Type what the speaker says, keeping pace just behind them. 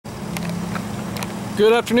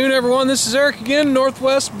Good afternoon, everyone. This is Eric again,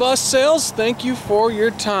 Northwest Bus Sales. Thank you for your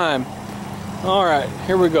time. All right,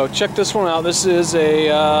 here we go. Check this one out. This is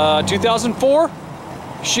a 2004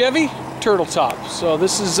 Chevy Turtle Top. So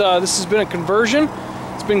this has been a conversion.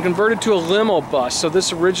 It's been converted to a limo bus. So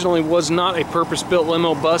this originally was not a purpose-built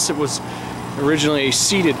limo bus. It was originally a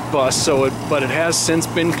seated bus. But it has since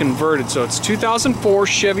been converted. So it's 2004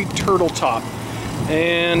 Chevy Turtle Top.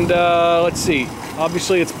 And let's see.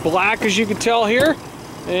 Obviously, it's black, as you can tell here.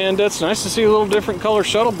 And it's nice to see a little different color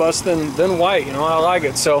shuttle bus than white. You know, I like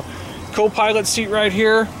it. So, co-pilot seat right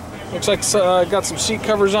here. Looks like got some seat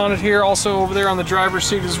covers on it here. Also over there on the driver's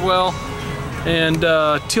seat as well. And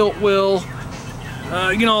tilt wheel.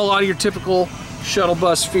 You know, a lot of your typical shuttle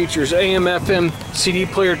bus features. AM, FM, CD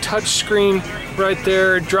player, touch screen right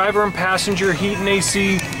there. Driver and passenger heat and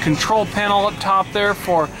AC control panel up top there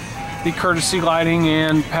for the courtesy lighting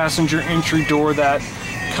and passenger entry door, that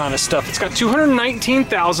kind of stuff. It's got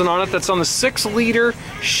 219,000 on it. That's on the 6-liter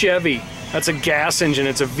Chevy. That's a gas engine.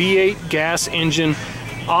 It's a V8 gas engine.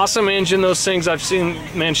 Awesome engine. Those things I've seen,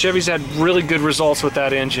 man, Chevy's had really good results with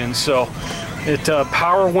that engine. So it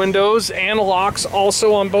power windows and locks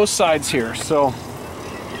also on both sides here. So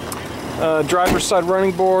driver's side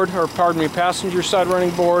running board, or pardon me, passenger side running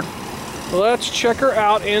board. Let's check her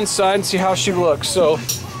out inside and see how she looks. So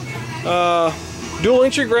dual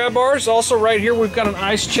entry grab bars. Also right here we've got an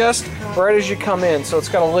ice chest right as you come in. So it's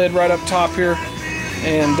got a lid right up top here.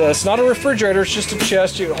 And it's not a refrigerator, it's just a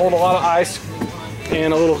chest. You can hold a lot of ice.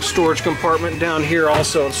 And a little storage compartment down here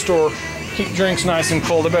also to store, keep drinks nice and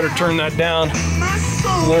cold. I better turn that down.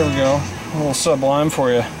 There we go. A little Sublime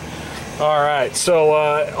for you. Alright, so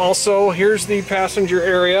also here's the passenger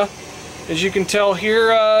area. As you can tell here,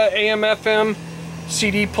 AM, FM,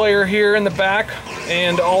 CD player here in the back,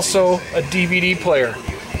 and also a DVD player.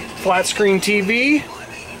 Flat screen TV,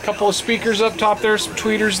 a couple of speakers up top there, some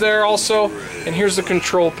tweeters there also, and here's the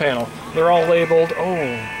control panel. They're all labeled,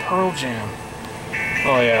 oh, Pearl Jam.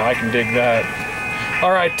 Oh yeah, I can dig that.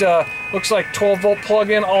 Alright, looks like 12-volt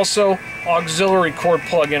plug-in, also auxiliary cord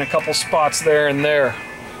plug-in, a couple spots there and there.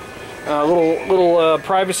 Little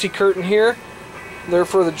privacy curtain here, there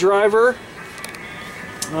for the driver.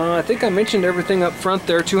 I think I mentioned everything up front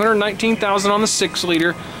there. 219,000 on the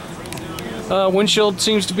 6-liter. Windshield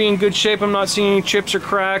seems to be in good shape. I'm not seeing any chips or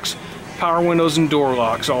cracks. Power windows and door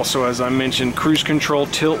locks. Also, as I mentioned, cruise control,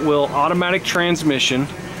 tilt wheel, automatic transmission,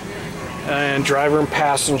 and driver and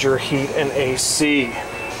passenger heat and AC.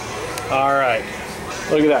 All right,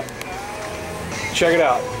 look at that. Check it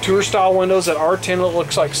out. Tour style windows that are tinted. It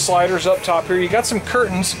looks like sliders up top here. You got some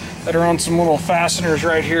curtains that are on some little fasteners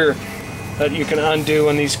right here that you can undo,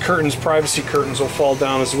 and these curtains, privacy curtains, will fall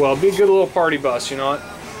down as well. Be a good little party bus, you know it.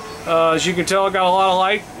 As you can tell, I got a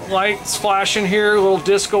lot of lights flashing here, a little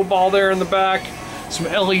disco ball there in the back, some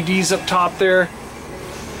LEDs up top there.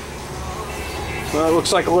 It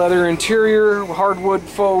looks like a leather interior, hardwood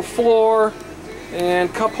faux floor,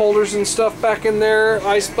 and cup holders and stuff back in there,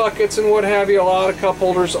 ice buckets and what have you, a lot of cup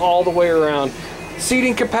holders all the way around.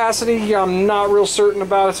 Seating capacity, I'm not real certain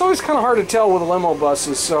about. It's always kind of hard to tell with limo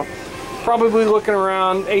buses, so probably looking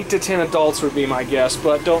around 8 to 10 adults would be my guess,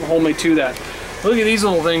 but don't hold me to that. Look at these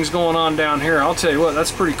little things going on down here. I'll tell you what,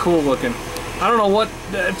 that's pretty cool looking. I don't know what,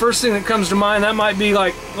 the first thing that comes to mind, that might be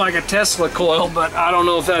like a Tesla coil, but I don't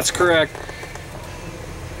know if that's correct.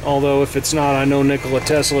 Although if it's not, I know Nikola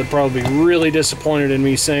Tesla would probably be really disappointed in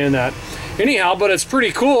me saying that. Anyhow, but it's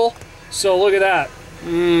pretty cool. So look at that.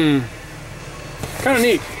 Kind of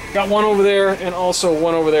neat. Got one over there and also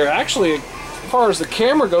one over there. Actually, as far as the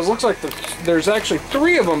camera goes, looks like there's actually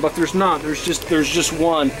 3 of them, but there's not. There's just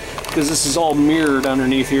one, because this is all mirrored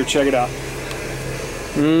underneath here. Check it out.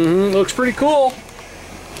 Looks pretty cool.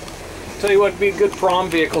 Tell you what, it'd be a good prom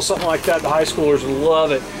vehicle, something like that. The high schoolers would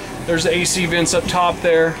love it. There's the AC vents up top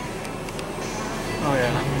there. Oh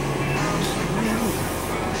yeah.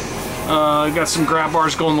 Got some grab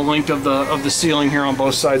bars going the length of the ceiling here on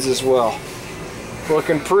both sides as well.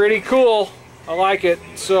 Looking pretty cool. I like it.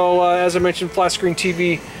 So as I mentioned, flat screen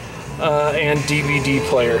TV and DVD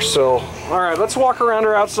player. So all right, let's walk around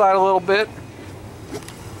her outside a little bit.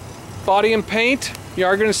 Body and paint. You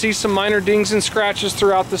are going to see some minor dings and scratches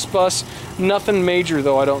throughout this bus. Nothing major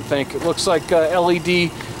though, I don't think. It looks like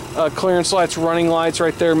LED clearance lights, running lights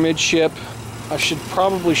right there midship. I should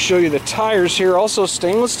probably show you the tires here. Also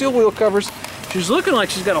stainless steel wheel covers. She's looking like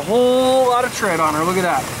she's got a whole lot of tread on her. Look at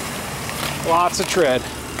that. Lots of tread.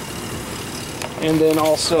 And then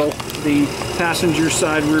also the passenger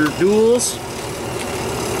side rear duals.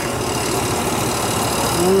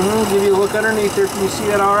 Give you a look underneath there. Can you see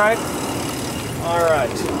that all right? All right.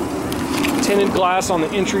 Tinted glass on the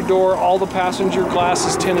entry door. All the passenger glass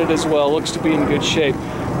is tinted as well. Looks to be in good shape.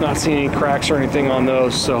 Not seeing any cracks or anything on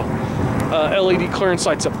those. So LED clearance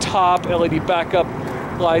lights up top, LED backup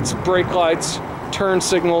lights, brake lights, turn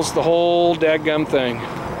signals, the whole dadgum thing.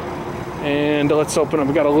 And let's open up.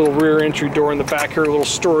 We got a little rear entry door in the back here, a little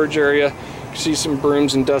storage area. You can see some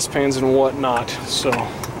brooms and dustpans and whatnot. So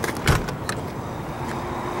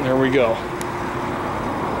there we go.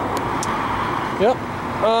 Yep.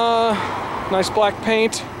 Nice black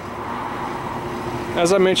paint.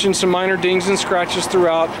 As I mentioned, some minor dings and scratches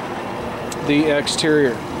throughout the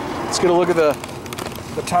exterior. Let's get a look at the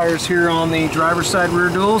tires here on the driver's side rear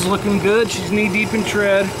duals. Looking good. She's knee deep in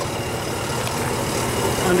tread.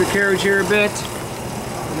 Undercarriage here a bit.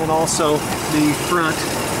 And then also the front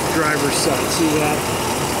driver's side. See that?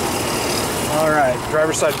 Alright,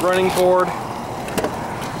 driver's side running board.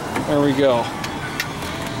 There we go.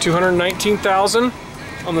 219,000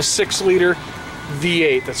 on the 6-liter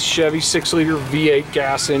V8. That's Chevy 6-liter V8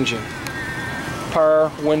 gas engine.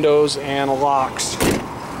 Power, windows, and locks.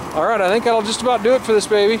 Alright, I think that'll just about do it for this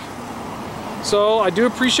baby. So I do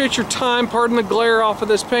appreciate your time. Pardon the glare off of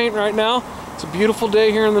this paint right now. It's a beautiful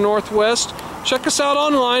day here in the Northwest. Check us out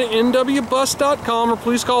online, nwbus.com, or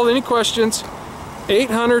please call with any questions.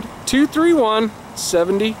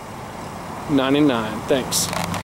 800-231-7099. Thanks.